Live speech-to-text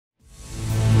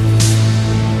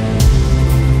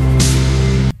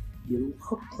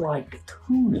like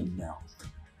tuna melt.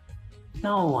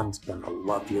 No one's gonna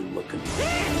love you looking.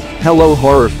 Hello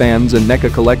horror fans and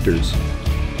NECA collectors.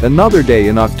 Another day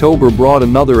in October brought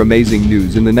another amazing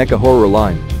news in the NECA horror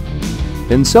line.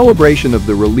 In celebration of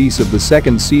the release of the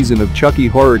second season of Chucky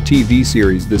horror TV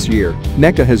series this year,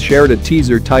 NECA has shared a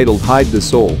teaser titled Hide the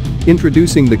Soul,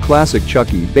 introducing the classic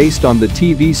Chucky based on the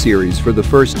TV series for the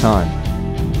first time.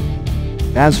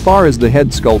 As far as the head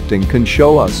sculpting can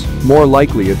show us, more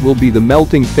likely it will be the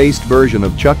melting-faced version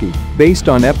of Chucky, based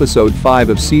on episode 5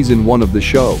 of season 1 of the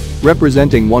show,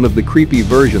 representing one of the creepy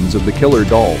versions of the killer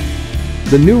doll.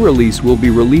 The new release will be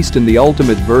released in the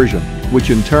ultimate version,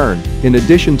 which in turn, in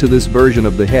addition to this version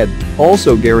of the head,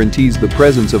 also guarantees the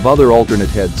presence of other alternate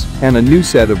heads and a new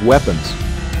set of weapons.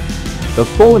 A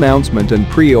full announcement and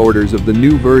pre-orders of the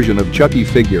new version of Chucky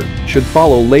figure should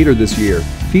follow later this year,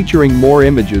 featuring more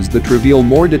images that reveal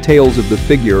more details of the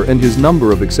figure and his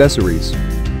number of accessories.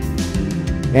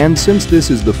 And since this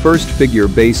is the first figure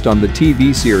based on the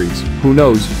TV series, who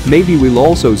knows, maybe we'll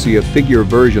also see a figure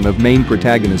version of main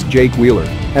protagonist Jake Wheeler,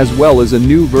 as well as a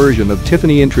new version of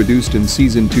Tiffany introduced in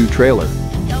season 2 trailer.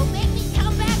 Don't make me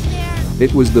come back there!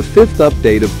 It was the 5th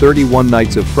update of 31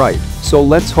 Nights of Fright, so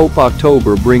let's hope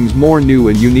October brings more new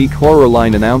and unique horror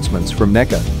line announcements from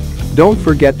NECA. Don't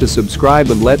forget to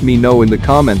subscribe and let me know in the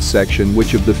comments section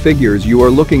which of the figures you are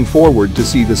looking forward to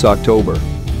see this October.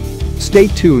 Stay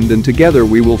tuned and together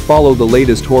we will follow the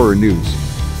latest horror news.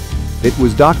 It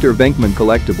was Dr.Vankman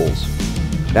Collectibles.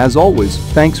 As always,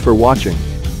 thanks for watching.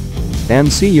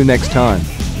 And see you next time.